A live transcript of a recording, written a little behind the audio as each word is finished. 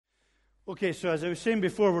Okay, so as I was saying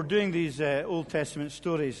before, we're doing these Old Testament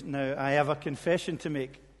stories. Now, I have a confession to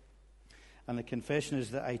make. And the confession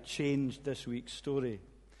is that I changed this week's story.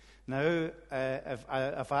 Now, if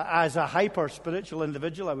I, as a hyper-spiritual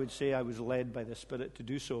individual, I would say I was led by the Spirit to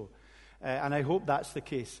do so. And I hope that's the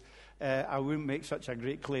case. I wouldn't make such a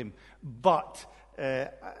great claim. But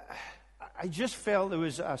I just felt there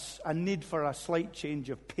was a need for a slight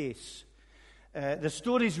change of pace. The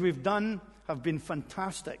stories we've done have been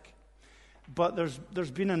fantastic. But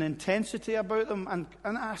there's been an intensity about them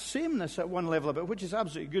and a sameness at one level about it, which is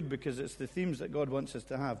absolutely good because it's the themes that God wants us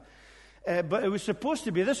to have. But it was supposed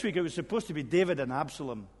to be, this week, it was supposed to be David and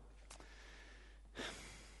Absalom.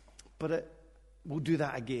 But we'll do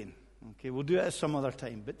that again. Okay, we'll do it at some other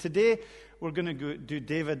time. But today, we're going to do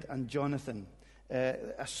David and Jonathan.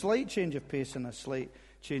 A slight change of pace and a slight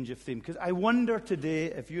change of theme. Because I wonder today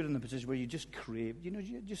if you're in the position where you just crave,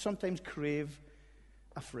 you sometimes crave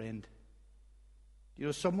a friend.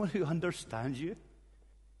 Someone who understands you.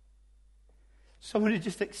 Someone who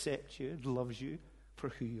just accepts you, loves you for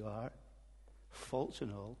who you are, faults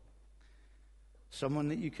and all. Someone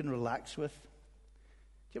that you can relax with. Do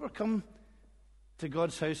you ever come to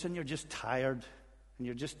God's house and you're just tired, and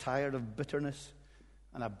you're just tired of bitterness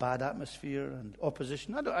and a bad atmosphere and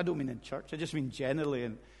opposition? I don't mean in church. I just mean generally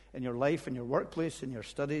in your life, in your workplace, in your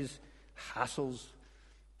studies, hassles,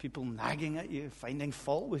 people nagging at you, finding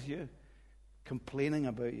fault with you, complaining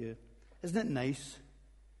about you. Isn't it nice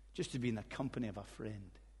just to be in the company of a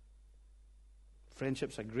friend?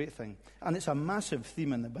 Friendship's a great thing. And it's a massive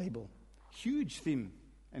theme in the Bible. Huge theme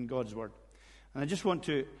in God's Word. And I just want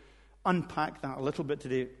to unpack that a little bit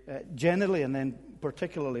today, generally and then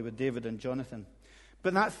particularly with David and Jonathan.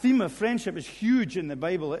 But that theme of friendship is huge in the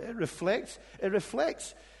Bible. It reflects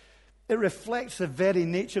the very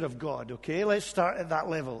nature of God, okay? Let's start at that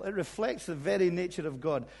level. It reflects the very nature of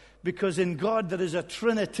God. Because in God there is a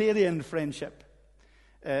Trinitarian friendship.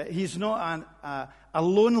 He's not a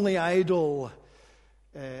lonely idol,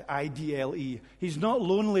 IDLE. He's not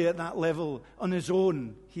lonely at that level on his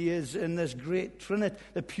own. He is in this great Trinity,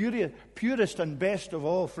 the purest and best of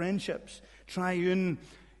all friendships. Triune,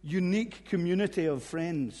 unique community of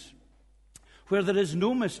friends, where there is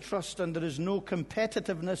no mistrust and there is no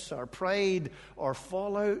competitiveness or pride or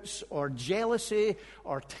fallouts or jealousy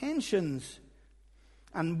or tensions.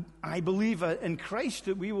 And I believe in Christ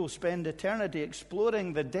that we will spend eternity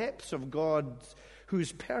exploring the depths of God,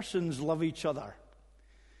 whose persons love each other.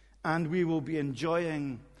 And we will be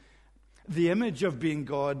enjoying the image of being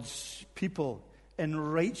God's people in a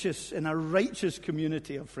righteous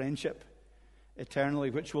community of friendship eternally,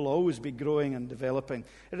 which will always be growing and developing.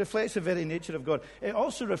 It reflects the very nature of God. It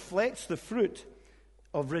also reflects the fruit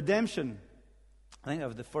of redemption. I think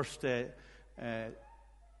of the first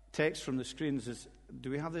text from the screens. Do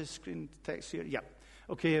we have the screen text here? Yeah.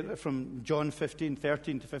 Okay, from John 15,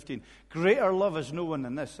 13 to 15. Greater love has no one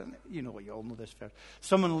than this. And you all know this verse.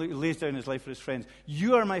 Someone lays down his life for his friends.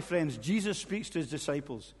 You are my friends. Jesus speaks to his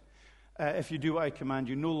disciples. If you do what I command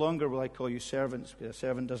you, no longer will I call you servants, because a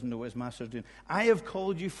servant doesn't know what his master is doing. I have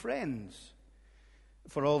called you friends.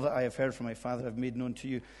 For all that I have heard from my Father I have made known to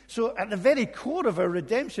you. So at the very core of our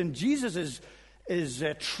redemption, Jesus is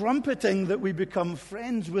trumpeting that we become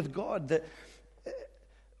friends with God. That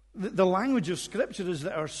the language of Scripture is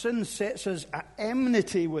that our sin sets us at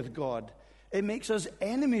enmity with God. It makes us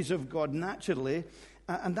enemies of God naturally,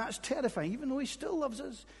 and that's terrifying. Even though He still loves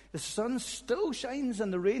us, the sun still shines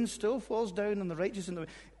and the rain still falls down on the righteous and the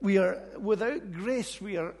wicked. We are, without grace,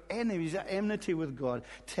 we are enemies at enmity with God.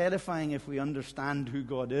 Terrifying if we understand who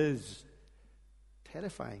God is.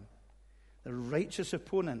 Terrifying. The righteous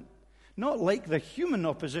opponent. Not like the human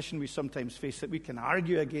opposition we sometimes face that we can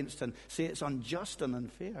argue against and say it's unjust and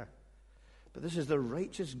unfair. But this is the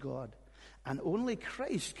righteous God. And only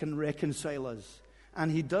Christ can reconcile us.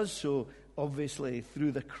 And He does so, obviously,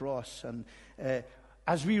 through the cross. And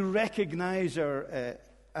as we recognize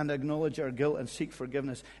and acknowledge our guilt and seek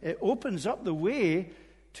forgiveness, it opens up the way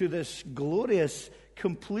to this glorious,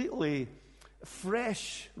 completely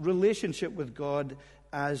fresh relationship with God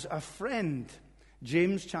as a friend.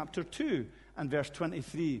 James chapter 2 and verse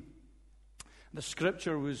 23. The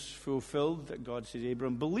scripture was fulfilled that God said,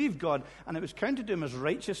 Abram believed God, and it was counted to him as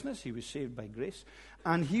righteousness. He was saved by grace.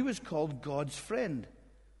 And he was called God's friend.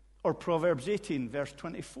 Or Proverbs 18, verse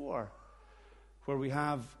 24, where we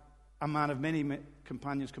have a man of many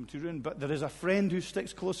companions come to ruin, but there is a friend who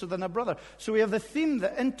sticks closer than a brother. So we have the theme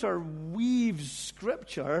that interweaves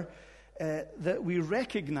scripture, that we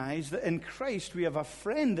recognize that in Christ we have a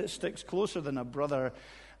friend that sticks closer than a brother,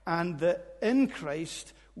 and that in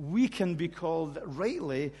Christ we can be called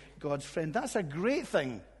rightly God's friend. That's a great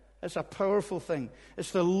thing. It's a powerful thing.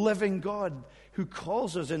 It's the living God who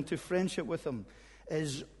calls us into friendship with him.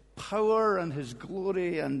 His power and his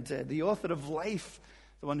glory and the author of life,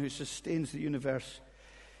 the one who sustains the universe,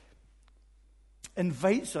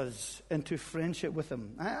 invites us into friendship with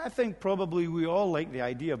him. I think probably we all like the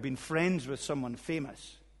idea of being friends with someone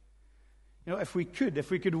famous. You know, if we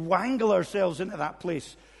could wangle ourselves into that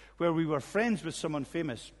place where we were friends with someone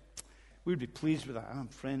famous, we'd be pleased with that. I'm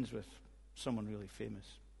friends with someone really famous.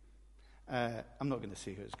 I'm not going to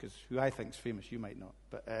say who it is, because who I think is famous, you might not.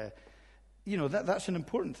 But, that's an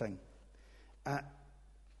important thing.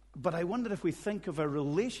 But I wonder if we think of a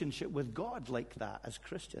relationship with God like that as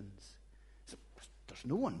Christians. There's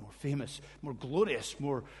no one more famous, more glorious,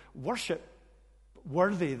 more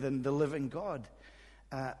worship-worthy than the living God.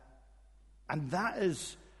 And that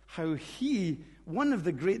is how one of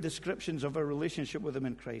the great descriptions of our relationship with him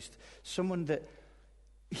in Christ, someone that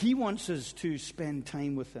he wants us to spend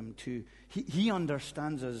time with him. He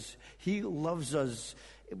understands us. He loves us.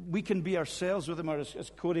 We can be ourselves with him, or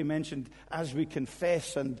as Corey mentioned, as we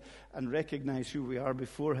confess and recognize who we are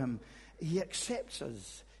before him. He accepts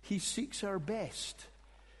us. He seeks our best.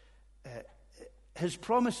 His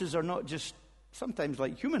promises are not just sometimes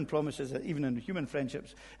like human promises, even in human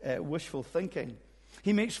friendships, wishful thinking.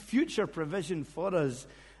 He makes future provision for us.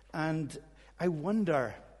 And I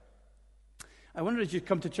wonder as you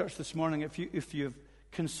come to church this morning, if you've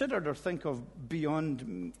considered or think of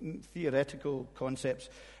beyond theoretical concepts,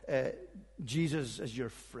 Jesus as your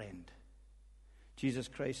friend. Jesus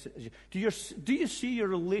Christ. Do you see your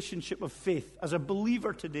relationship of faith as a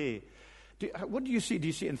believer today? What do you see? Do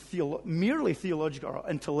you see it in merely theological or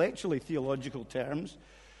intellectually theological terms?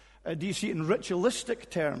 Do you see it in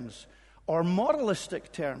ritualistic terms or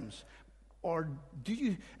moralistic terms? Or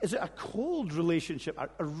is it a cold relationship,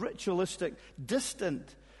 a ritualistic,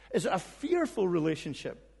 distant? Is it a fearful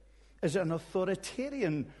relationship? Is it an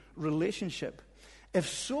authoritarian relationship? If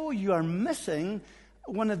so, you are missing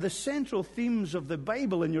one of the central themes of the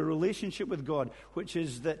Bible in your relationship with God, which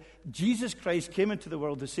is that Jesus Christ came into the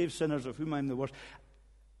world to save sinners, of whom I am the worst,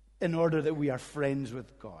 in order that we are friends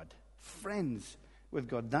with God. Friends with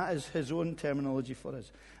God. That is his own terminology for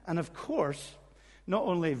us. And of course, not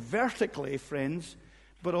only vertically friends,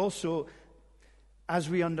 but also as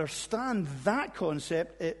we understand that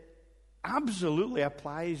concept, it absolutely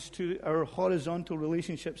applies to our horizontal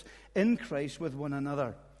relationships in Christ with one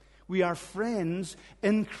another. We are friends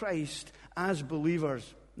in Christ as believers.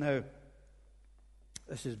 Now,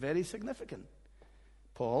 this is very significant.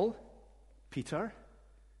 Paul, Peter,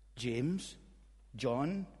 James,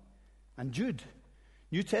 John, and Jude,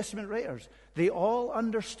 New Testament writers, they all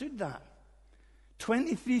understood that.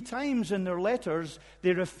 23 times in their letters,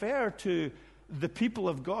 they refer to the people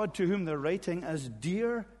of God to whom they're writing as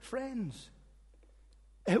dear friends.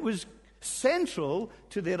 It was central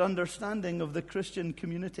to their understanding of the Christian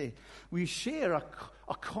community. We share a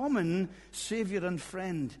common Savior and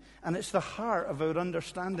friend, and it's the heart of our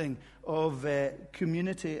understanding of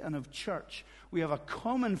community and of church. We have a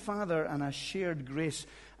common Father and a shared grace,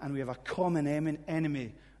 and we have a common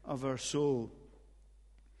enemy of our soul.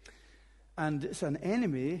 And it's an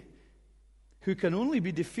enemy who can only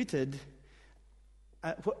be defeated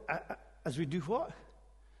as we do what?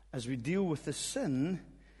 As we deal with the sin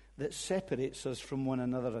that separates us from one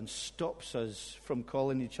another and stops us from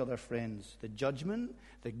calling each other friends. The judgment,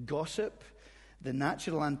 the gossip, the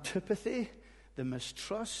natural antipathy, the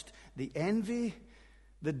mistrust, the envy,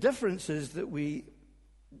 the differences that we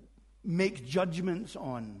make judgments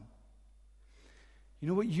on. You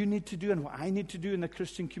know what you need to do and what I need to do in the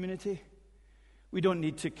Christian community? We don't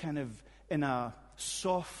need to kind of, in a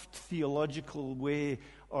soft theological way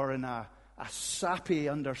or in a sappy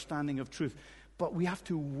understanding of truth, but we have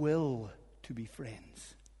to will to be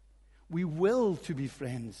friends. We will to be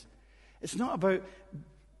friends. It's not about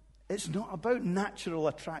natural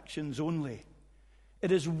attractions only.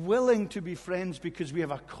 It is willing to be friends because we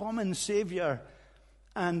have a common Savior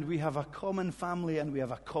and we have a common family and we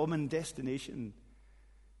have a common destination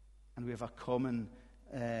and we have a common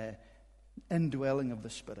indwelling of the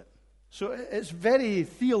Spirit. So it's very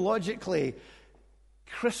theologically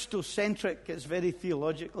Christocentric. It's very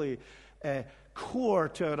theologically core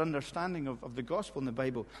to our understanding of the gospel in the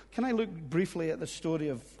Bible. Can I look briefly at the story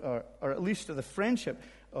of, or at least of the friendship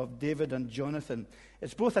of David and Jonathan?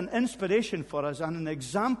 It's both an inspiration for us and an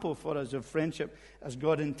example for us of friendship as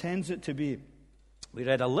God intends it to be. We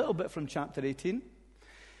read a little bit from chapter 18.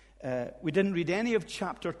 We didn't read any of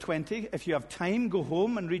chapter 20. If you have time, go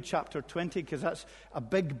home and read chapter 20, because that's a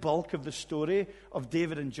big bulk of the story of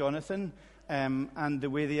David and Jonathan and the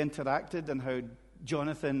way they interacted and how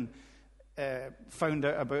Jonathan found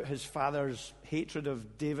out about his father's hatred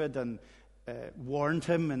of David and warned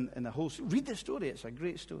him in the whole... Read the story. It's a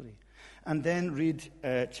great story. And then read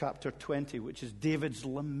chapter 20, which is David's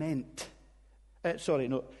lament.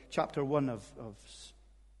 Chapter 1 of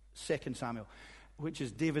 2 Samuel, which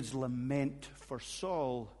is David's lament for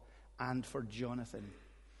Saul and for Jonathan.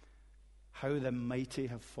 How the mighty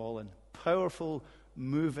have fallen. Powerful,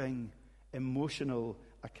 moving, emotional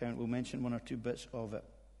account. We'll mention one or two bits of it.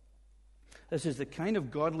 This is the kind of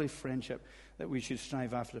godly friendship that we should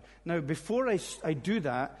strive after. Now, before I do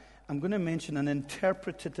that, I'm going to mention an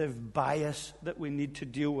interpretative bias that we need to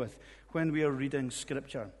deal with when we are reading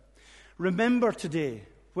Scripture. Remember today,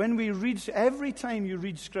 every time you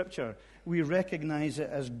read Scripture, we recognize it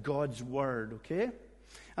as God's Word, okay?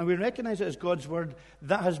 And we recognize it as God's Word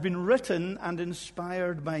that has been written and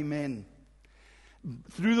inspired by men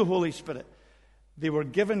through the Holy Spirit. They were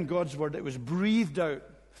given God's Word. It was breathed out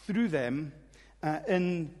through them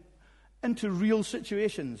into real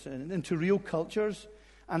situations, into real cultures,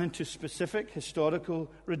 and into specific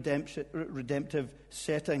historical redemptive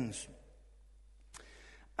settings.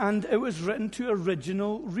 And it was written to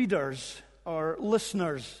original readers or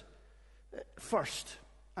listeners first,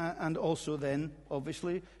 and also then,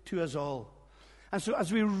 obviously, to us all. And so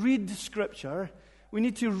as we read Scripture, we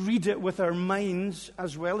need to read it with our minds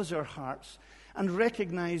as well as our hearts and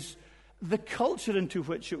recognize the culture into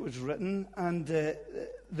which it was written and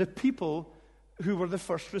the people who were the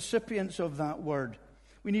first recipients of that word.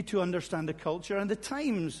 We need to understand the culture and the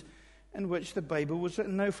times in which the Bible was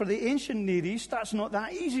written. Now, for the ancient Near East, that's not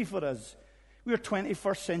that easy for us. We are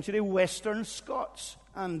 21st century Western Scots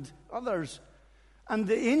and others. And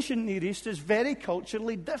the ancient Near East is very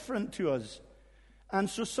culturally different to us. And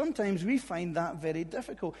so sometimes we find that very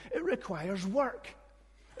difficult. It requires work.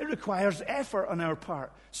 It requires effort on our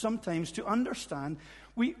part, sometimes to understand.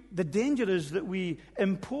 The danger is that we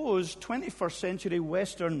impose 21st century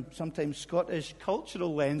Western, sometimes Scottish,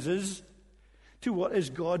 cultural lenses to what is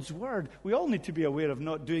God's Word. We all need to be aware of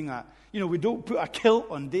not doing that. We don't put a kilt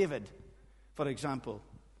on David, for example.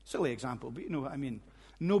 Silly example, but you know what I mean.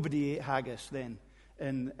 Nobody ate haggis then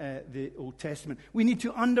in the Old Testament. We need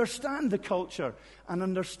to understand the culture and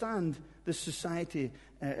understand the society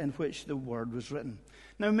in which the Word was written.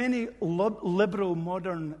 Now, many liberal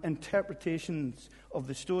modern interpretations of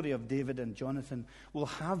the story of David and Jonathan will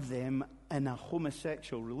have them in a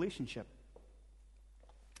homosexual relationship.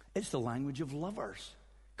 It's the language of lovers,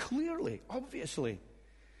 clearly, obviously.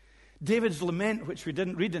 David's lament, which we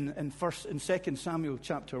didn't read in 2 Samuel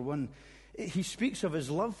chapter 1, he speaks of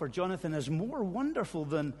his love for Jonathan as more wonderful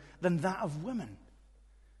than that of women.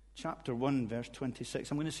 Chapter 1, verse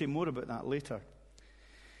 26. I'm going to say more about that later.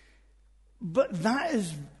 But that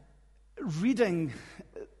is reading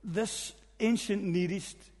this ancient Near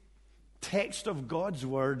East text of God's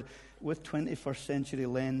Word with 21st century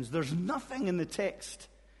lens. There's nothing in the text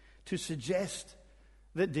to suggest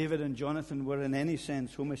that David and Jonathan were in any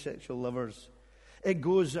sense homosexual lovers. It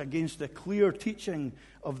goes against the clear teaching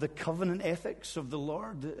of the covenant ethics of the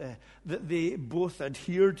Lord that they both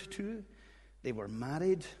adhered to. They were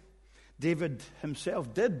married. David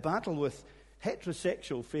himself did battle with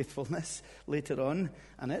heterosexual faithfulness later on,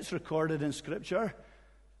 and it's recorded in Scripture,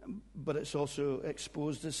 but it's also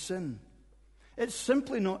exposed as sin. It's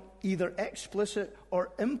simply not either explicit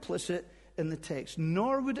or implicit in the text,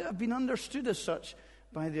 nor would it have been understood as such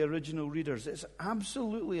by the original readers. It's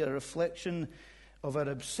absolutely a reflection of our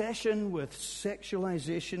obsession with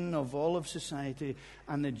sexualization of all of society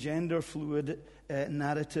and the gender-fluid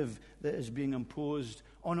narrative that is being imposed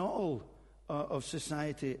on all of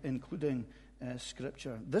society, including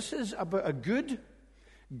Scripture. This is about a good,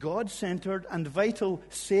 God-centered and vital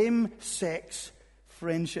same-sex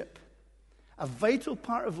friendship. A vital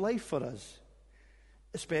part of life for us,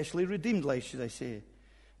 especially redeemed life, should I say,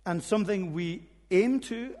 and something we aim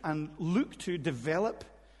to and look to develop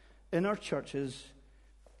in our churches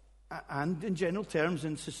and in general terms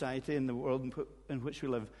in society, in the world in which we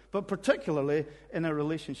live, but particularly in our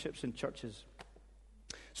relationships in churches.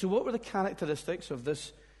 So what were the characteristics of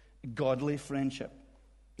this godly friendship,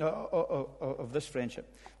 of this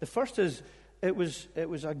friendship? The first is it was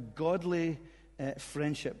a godly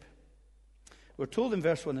friendship. We're told in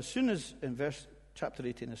verse 1, in verse chapter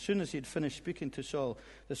 18, as soon as he had finished speaking to Saul,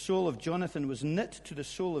 the soul of Jonathan was knit to the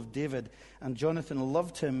soul of David, and Jonathan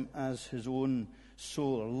loved him as his own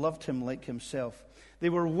soul, or loved him like himself. They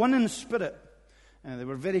were one in spirit, and they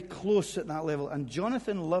were very close at that level, and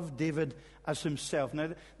Jonathan loved David as himself. Now,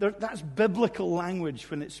 that's biblical language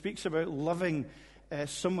when it speaks about loving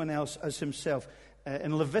someone else as himself.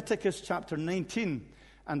 In Leviticus chapter 19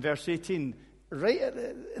 and verse 18, right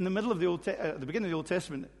in the middle of at the beginning of the Old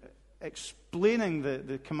Testament, explaining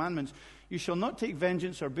the commandments. You shall not take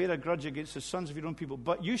vengeance or bear a grudge against the sons of your own people,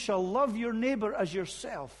 but you shall love your neighbor as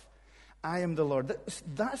yourself. I am the Lord.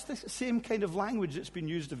 That's the same kind of language that's been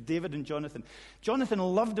used of David and Jonathan. Jonathan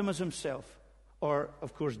loved him as himself. Or,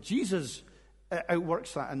 of course, Jesus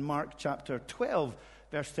outworks that in Mark chapter 12,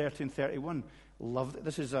 verse 30 and 31.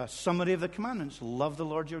 This is a summary of the commandments. Love the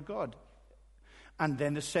Lord your God. And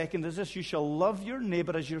then the second is this: you shall love your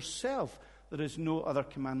neighbor as yourself. There is no other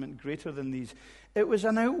commandment greater than these. It was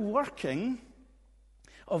an outworking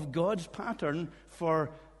of God's pattern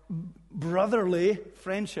for brotherly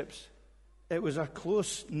friendships. It was a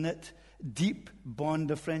close-knit, deep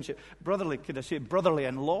bond of friendship. Brotherly, could I say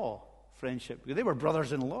brotherly-in-law friendship? They were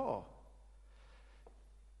brothers-in-law.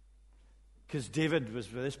 Because David was,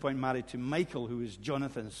 by this point, married to Michal, who was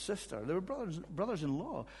Jonathan's sister. They were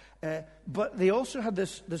brothers-in-law. But they also had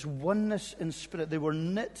this oneness in spirit. They were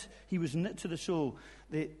knit. He was knit to the soul.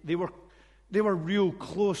 They were real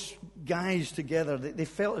close guys together. They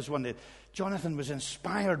felt as one. Jonathan was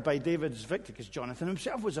inspired by David's victory because Jonathan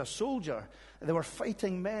himself was a soldier. They were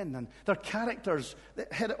fighting men, and their characters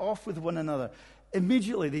hit it off with one another.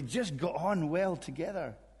 Immediately, they just got on well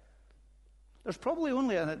together. There's probably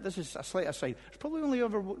only, and this is a slight aside, there's probably only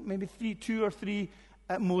over maybe two or three,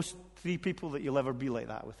 at most three people that you'll ever be like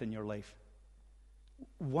that within your life.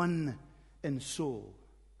 One in soul.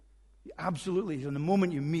 Absolutely, from the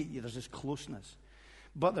moment you meet, there's this closeness.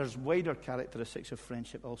 But there's wider characteristics of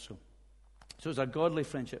friendship also. So it was a godly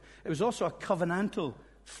friendship. It was also a covenantal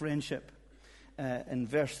friendship. In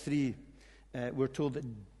verse 3, we're told that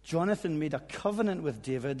Jonathan made a covenant with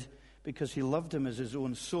David because he loved him as his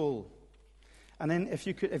own soul. And then if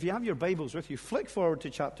you have your Bibles with you, flick forward to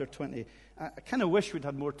chapter 20. I kind of wish we'd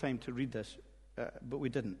had more time to read this, but we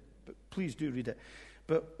didn't. But please do read it.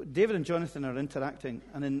 But David and Jonathan are interacting.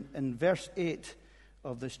 And in verse 8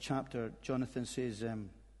 of this chapter, Jonathan says,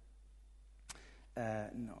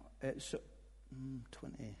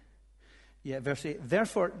 20. Yeah, verse 8.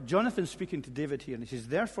 Therefore, Jonathan's speaking to David here, and he says,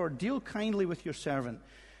 therefore, deal kindly with your servant,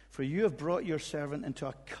 for you have brought your servant into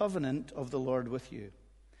a covenant of the Lord with you.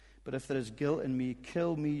 But if there is guilt in me,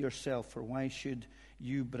 kill me yourself, for why should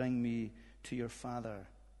you bring me to your father?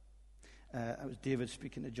 That was David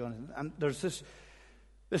speaking to Jonathan. And there's this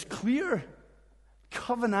clear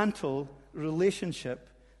covenantal relationship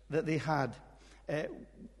that they had.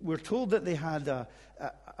 We're told that they had a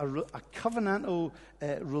covenantal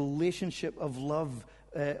relationship of love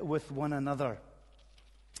with one another.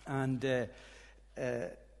 And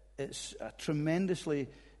it's a tremendously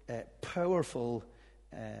powerful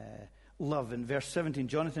love. In verse 17,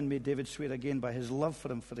 Jonathan made David swear again by his love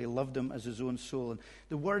for him, for he loved him as his own soul. And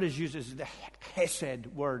the word is used as the hesed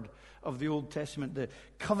word of the Old Testament, the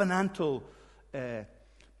covenantal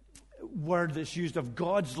word that's used of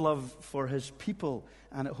God's love for his people.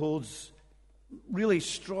 And it holds really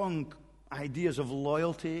strong ideas of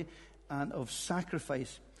loyalty and of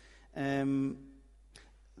sacrifice.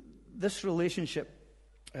 This relationship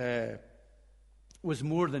was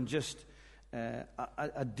more than just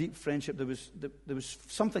a deep friendship. There was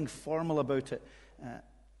something formal about it.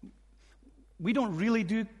 We don't really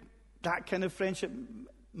do that kind of friendship.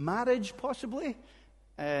 Marriage, possibly,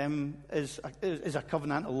 is a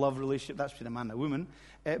covenantal love relationship. That's between a man and a woman.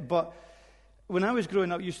 But when I was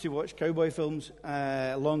growing up, I used to watch cowboy films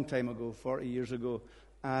a long time ago, 40 years ago.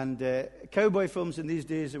 And cowboy films in these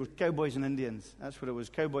days, it was cowboys and Indians. That's what it was,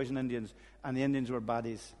 cowboys and Indians. And the Indians were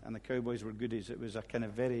baddies, and the cowboys were goodies. It was a kind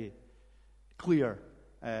of very clear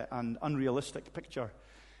and unrealistic picture.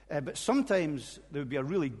 But sometimes there would be a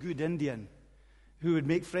really good Indian who would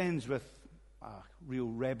make friends with a real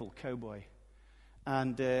rebel cowboy.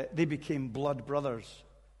 And they became blood brothers.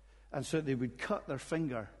 And so they would cut their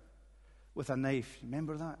finger with a knife.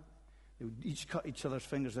 Remember that? They would each cut each other's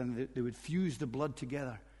fingers, and they would fuse the blood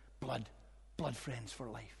together. Blood friends for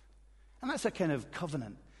life. And that's a kind of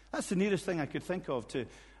covenant. That's the nearest thing I could think of to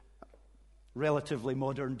relatively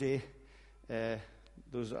modern day.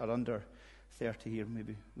 Those that are under 30 here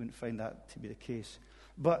maybe wouldn't find that to be the case.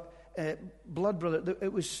 But blood brother,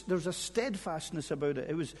 there was a steadfastness about it.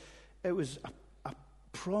 It was a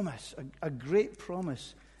promise, a great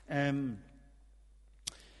promise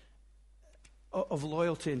of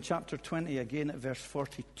loyalty. In chapter 20, again at verse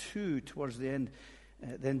 42, towards the end,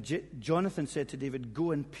 then Jonathan said to David,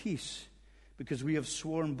 "Go in peace, because we have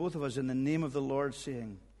sworn both of us in the name of the Lord,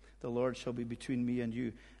 saying, the Lord shall be between me and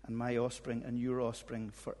you, and my offspring and your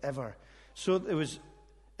offspring forever." So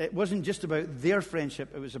it wasn't just about their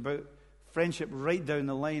friendship, it was about friendship right down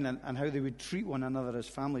the line, and how they would treat one another as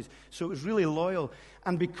families. So it was really loyal.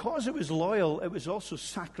 And because it was loyal, it was also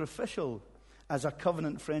sacrificial as a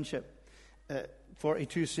covenant friendship. Verse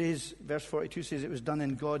 42 says it was done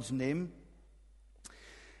in God's name.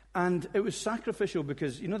 And it was sacrificial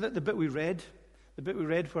because, you know that the bit we read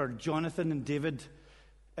where Jonathan and David,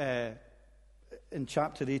 in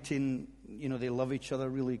chapter 18, you know, they love each other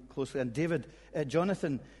really closely. And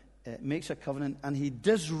Jonathan makes a covenant, and he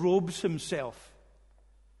disrobes himself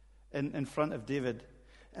in front of David.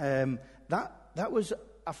 That was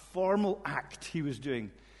a formal act he was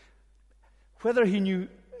doing. Whether he knew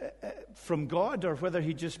from God or whether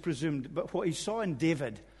he just presumed, but what he saw in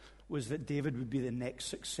David was that David would be the next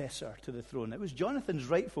successor to the throne. It was Jonathan's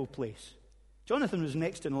rightful place. Jonathan was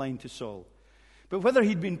next in line to Saul. But whether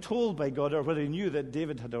he'd been told by God or whether he knew that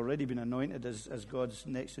David had already been anointed as God's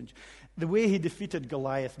next, the way he defeated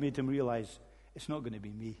Goliath made him realize, it's not going to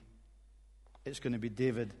be me. It's going to be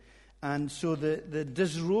David. And so the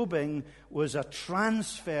disrobing was a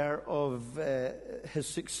transfer of his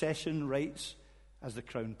succession rights as the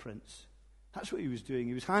crown prince. That's what he was doing.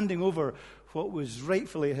 He was handing over what was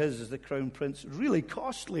rightfully his as the crown prince. Really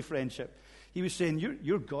costly friendship. He was saying,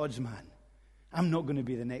 you're God's man. I'm not going to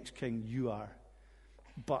be the next king. You are.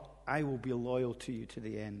 But I will be loyal to you to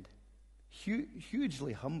the end.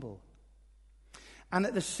 Hugely humble. And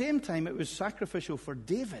at the same time, it was sacrificial for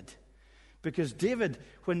David. Because David,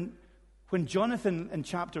 when Jonathan in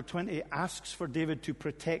chapter 20 asks for David to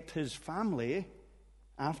protect his family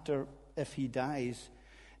if he dies,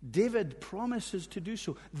 David promises to do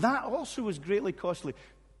so. That also was greatly costly.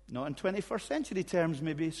 Not in 21st century terms,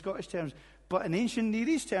 maybe Scottish terms, but in ancient Near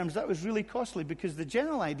East terms, that was really costly because the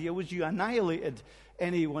general idea was you annihilated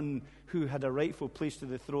anyone who had a rightful place to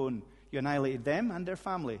the throne. You annihilated them and their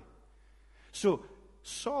family. So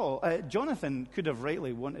Jonathan could have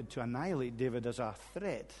rightly wanted to annihilate David as a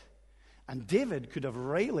threat. And David could have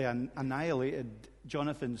rightly annihilated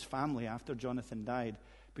Jonathan's family after Jonathan died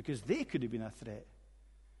because they could have been a threat.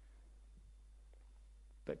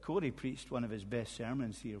 But Corey preached one of his best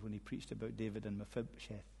sermons here when he preached about David and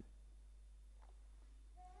Mephibosheth,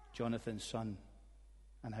 Jonathan's son,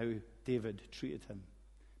 and how David treated him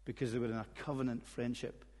because they were in a covenant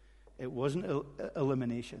friendship. It wasn't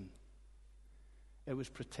elimination. It was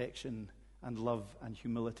protection and love and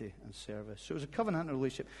humility and service. So it was a covenant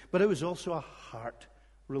relationship, but it was also a heart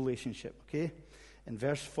relationship, okay? In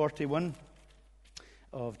verse 41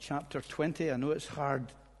 of chapter 20, I know it's hard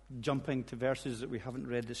jumping to verses that we haven't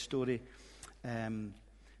read the story,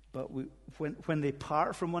 but when they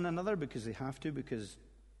part from one another, because they have to, because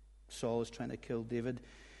Saul is trying to kill David,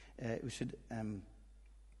 we're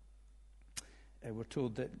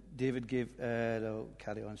told that David gave, I'll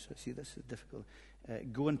carry on, so see this is difficult,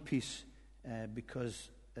 go in peace because,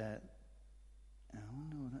 oh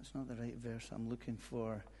no, that's not the right verse I'm looking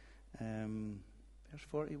for, verse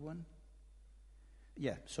 41?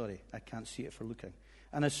 Yeah, sorry, I can't see it for looking.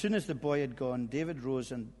 And as soon as the boy had gone, David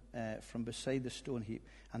rose from beside the stone heap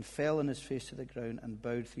and fell on his face to the ground and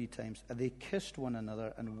bowed 3 times. And they kissed one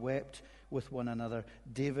another and wept with one another,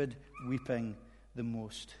 David weeping the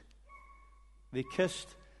most. They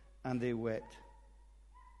kissed and they wept.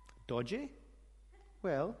 Dodgy?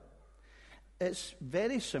 Well, it's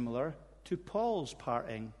very similar to Paul's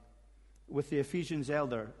parting with the Ephesian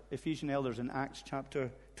elders in Acts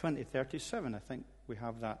chapter 20, 37. I think we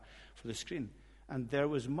have that for the screen. And there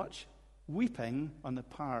was much weeping on the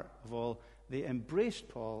part of all. They embraced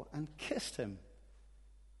Paul and kissed him.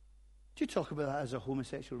 Do you talk about that as a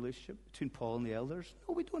homosexual relationship between Paul and the elders?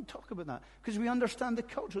 No, we don't talk about that because we understand the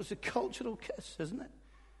culture. It's a cultural kiss, isn't it?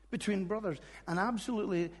 Between brothers. And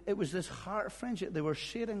absolutely, it was this heart friendship. They were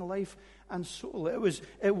sharing life and soul. It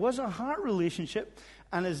was a heart relationship.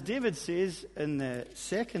 And as David says in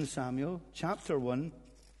 2 Samuel chapter 1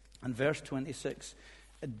 and verse 26,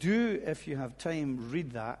 do, if you have time,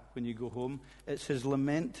 read that when you go home. It's his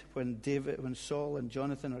lament when Saul and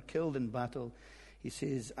Jonathan are killed in battle. He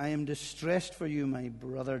says, I am distressed for you, my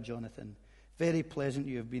brother Jonathan. Very pleasant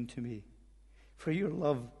you have been to me. For your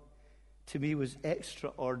love to me was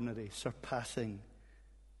extraordinary, surpassing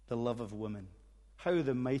the love of women. How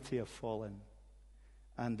the mighty have fallen,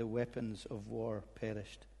 and the weapons of war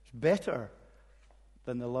perished. It's better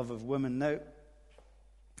than the love of women. Now,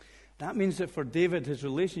 that means that for David, his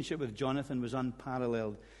relationship with Jonathan was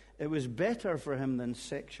unparalleled. It was better for him than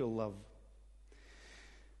sexual love.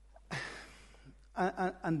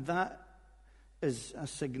 And that is a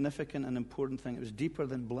significant and important thing. It was deeper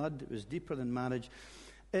than blood. It was deeper than marriage.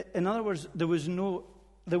 In other words, there was no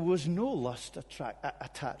lust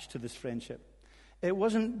attached to this friendship. It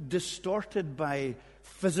wasn't distorted by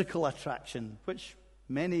physical attraction, which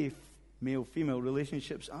many male-female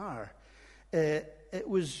relationships are. It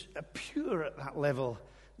was pure at that level.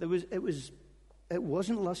 It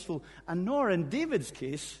wasn't lustful, and nor in David's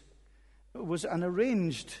case was an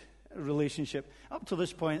arranged relationship. Up to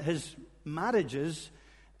this point, his marriages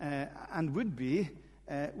and would be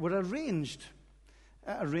were arranged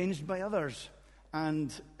by others,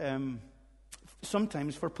 and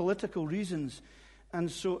sometimes for political reasons. And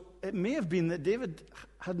so it may have been that David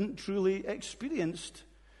hadn't truly experienced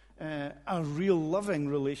a real loving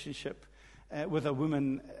relationship with a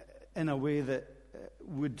woman in a way that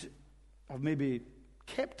would have maybe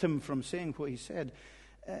kept him from saying what he said.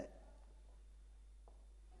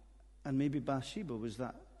 And maybe Bathsheba was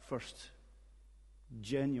that first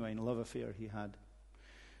genuine love affair he had.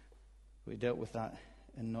 We dealt with that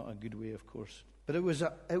in not a good way, of course. But it was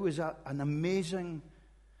an amazing,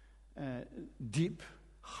 deep,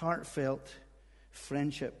 heartfelt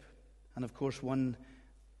friendship, and of course one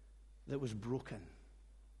that was broken.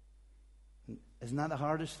 Isn't that the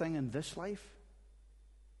hardest thing in this life?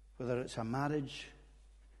 Whether it's a marriage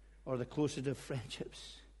or the closest of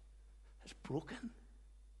friendships, it's broken.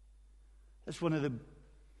 It's one of the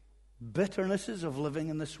bitternesses of living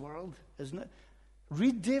in this world, isn't it?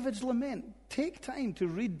 Read David's lament. Take time to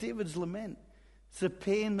read David's lament. It's the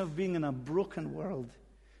pain of being in a broken world.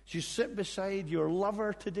 As you sit beside your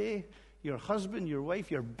lover today, your husband, your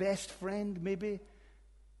wife, your best friend maybe,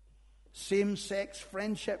 same-sex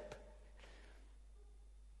friendship.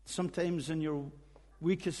 Sometimes in your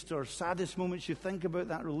weakest or saddest moments you think about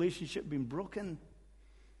that relationship being broken.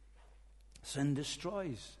 Sin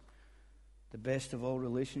destroys the best of all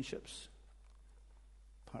relationships,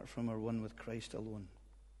 apart from our one with Christ alone.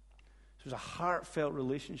 It was a heartfelt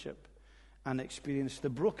relationship, and experienced the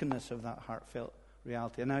brokenness of that heartfelt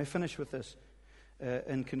reality. And now I finish with this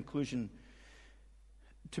in conclusion,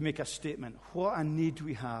 to make a statement. What a need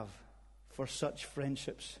we have for such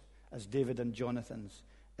friendships as David and Jonathan's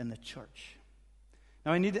in the church.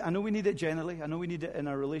 Now I know we need it generally. I know we need it in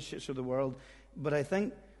our relationships with the world. But I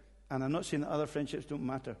think, and I'm not saying that other friendships don't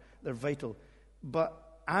matter, they're vital. But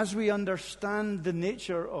as we understand the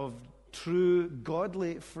nature of true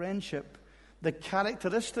godly friendship, the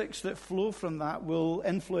characteristics that flow from that will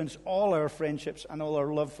influence all our friendships and all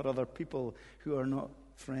our love for other people who are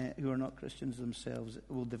not Christians themselves. It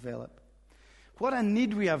will develop. What a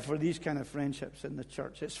need we have for these kind of friendships in the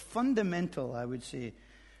church. It's fundamental, I would say,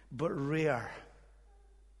 but rare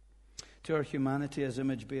to our humanity as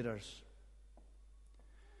image bearers.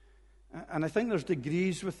 And I think there's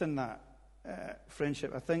degrees within that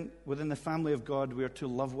friendship. I think within the family of God we are to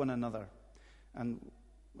love one another. And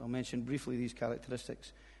I'll mention briefly these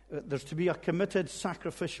characteristics. There's to be a committed,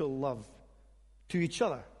 sacrificial love to each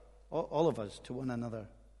other, all of us, to one another.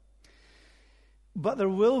 But there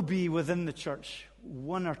will be within the church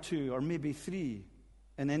one or two, or maybe three,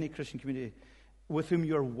 in any Christian community, with whom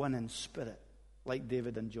you're one in spirit, like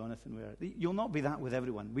David and Jonathan were. You'll not be that with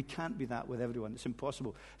everyone. We can't be that with everyone. It's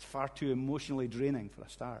impossible. It's far too emotionally draining for a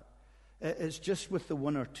start. It's just with the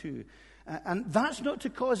one or two. And that's not to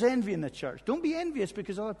cause envy in the church. Don't be envious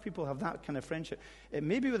because other people have that kind of friendship. It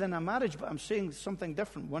may be within a marriage, but I'm saying something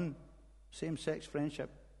different. One same-sex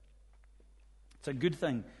friendship. It's a good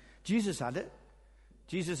thing. Jesus had it.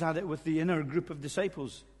 Jesus had it with the inner group of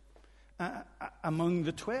disciples among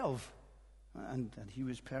the 12. And he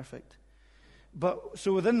was perfect. But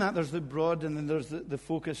so within that, there's the broad, and then there's the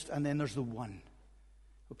focused, and then there's the one.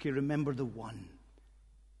 Okay, remember the one.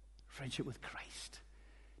 Friendship with Christ.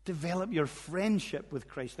 Develop your friendship with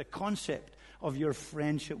Christ, the concept of your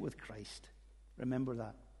friendship with Christ. Remember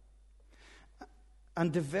that.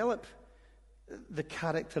 And develop the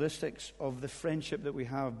characteristics of the friendship that we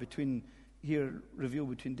have revealed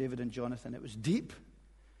between David and Jonathan. It was deep,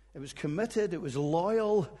 it was committed, it was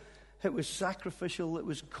loyal, it was sacrificial, it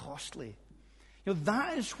was costly.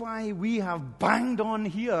 That is why we have banged on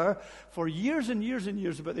here for years and years and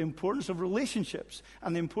years about the importance of relationships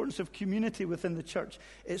and the importance of community within the church.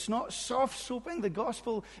 It's not soft-soaping the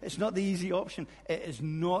gospel. It's not the easy option. It is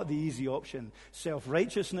not the easy option.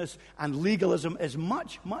 Self-righteousness and legalism is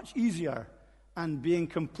much, much easier, and being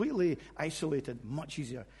completely isolated, much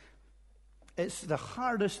easier. It's the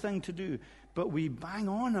hardest thing to do. But we bang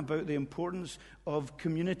on about the importance of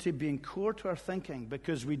community being core to our thinking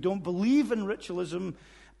because we don't believe in ritualism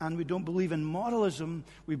and we don't believe in moralism.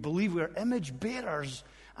 We believe we're image bearers.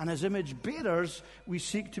 And as image bearers, we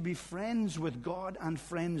seek to be friends with God and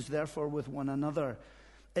friends, therefore, with one another.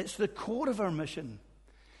 It's the core of our mission.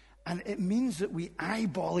 And it means that we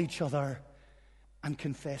eyeball each other and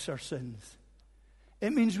confess our sins.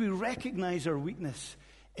 It means we recognize our weakness.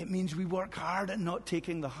 It means we work hard at not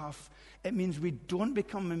taking the huff. It means we don't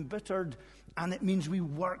become embittered. And it means we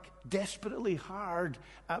work desperately hard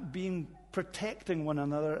at protecting one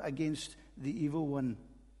another against the evil one.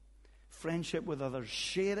 Friendship with others,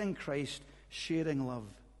 sharing Christ, sharing love.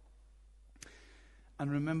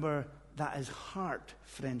 And remember, that is heart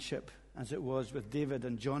friendship, as it was with David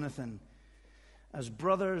and Jonathan. As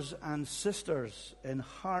brothers and sisters in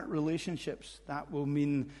heart relationships, that will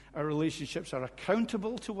mean our relationships are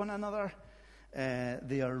accountable to one another.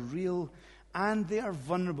 They are real and they are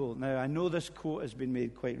vulnerable. Now, I know this quote has been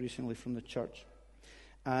made quite recently from the church,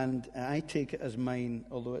 and I take it as mine,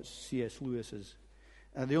 although it's C.S. Lewis's.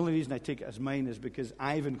 The only reason I take it as mine is because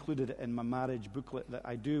I've included it in my marriage booklet that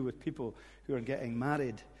I do with people who are getting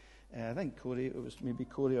married. I think Corey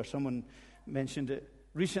or someone mentioned it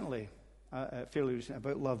recently, fairly recently,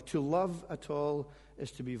 about love. To love at all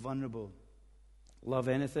is to be vulnerable. Love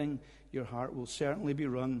anything, your heart will certainly be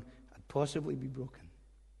wrung and possibly be broken.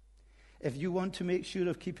 If you want to make sure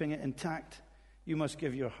of keeping it intact, you must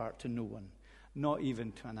give your heart to no one, not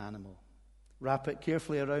even to an animal. Wrap it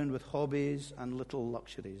carefully around with hobbies and little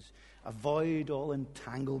luxuries. Avoid all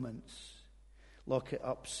entanglements. Lock it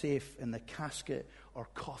up safe in the casket or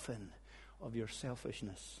coffin of your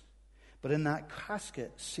selfishness. But in that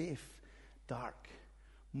casket, safe, dark,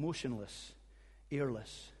 motionless,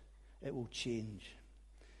 airless, it will change.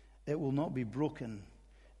 It will not be broken.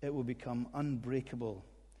 It will become unbreakable,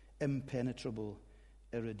 impenetrable,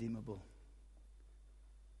 irredeemable.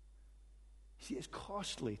 See, it's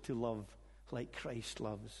costly to love like Christ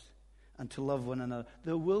loves and to love one another.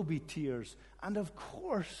 There will be tears, and of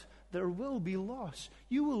course there will be loss.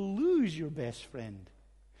 You will lose your best friend.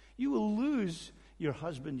 You will lose your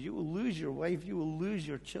husband. You will lose your wife. You will lose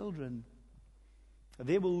your children.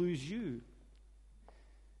 They will lose you.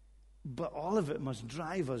 But all of it must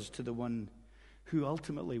drive us to the one who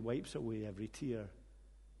ultimately wipes away every tear,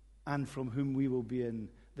 and from whom we will be in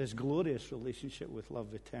this glorious relationship with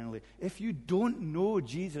love eternally. If you don't know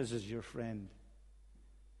Jesus as your friend,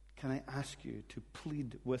 can I ask you to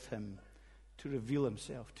plead with him to reveal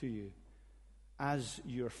himself to you as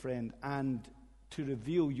your friend, and to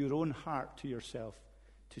reveal your own heart to yourself,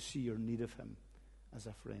 to see your need of him as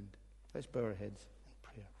a friend? Let's bow our heads in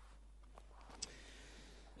prayer.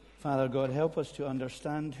 Father God, help us to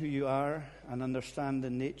understand who you are and understand the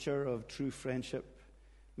nature of true friendship.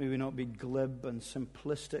 May we not be glib and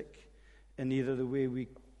simplistic in either the way we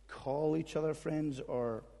call each other friends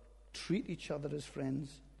or treat each other as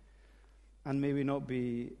friends. And may we not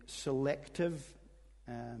be selective,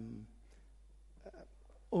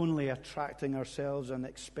 only attracting ourselves and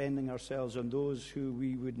expending ourselves on those who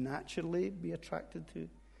we would naturally be attracted to.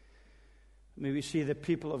 May we see the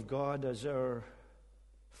people of God as our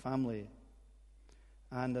family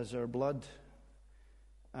and as our blood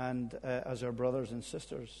and as our brothers and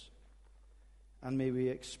sisters. And may we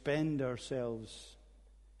expend ourselves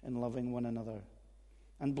in loving one another.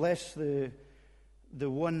 And bless the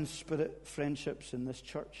one spirit friendships in this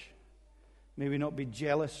church. May we not be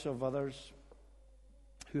jealous of others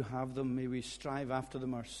who have them. May we strive after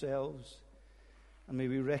them ourselves. And may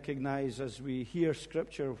we recognize as we hear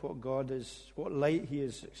Scripture what God is, what light he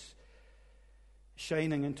is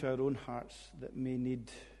shining into our own hearts that may need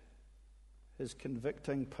his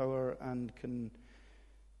convicting power and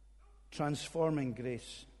transforming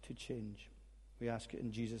grace to change. We ask it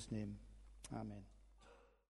in Jesus' name. Amen.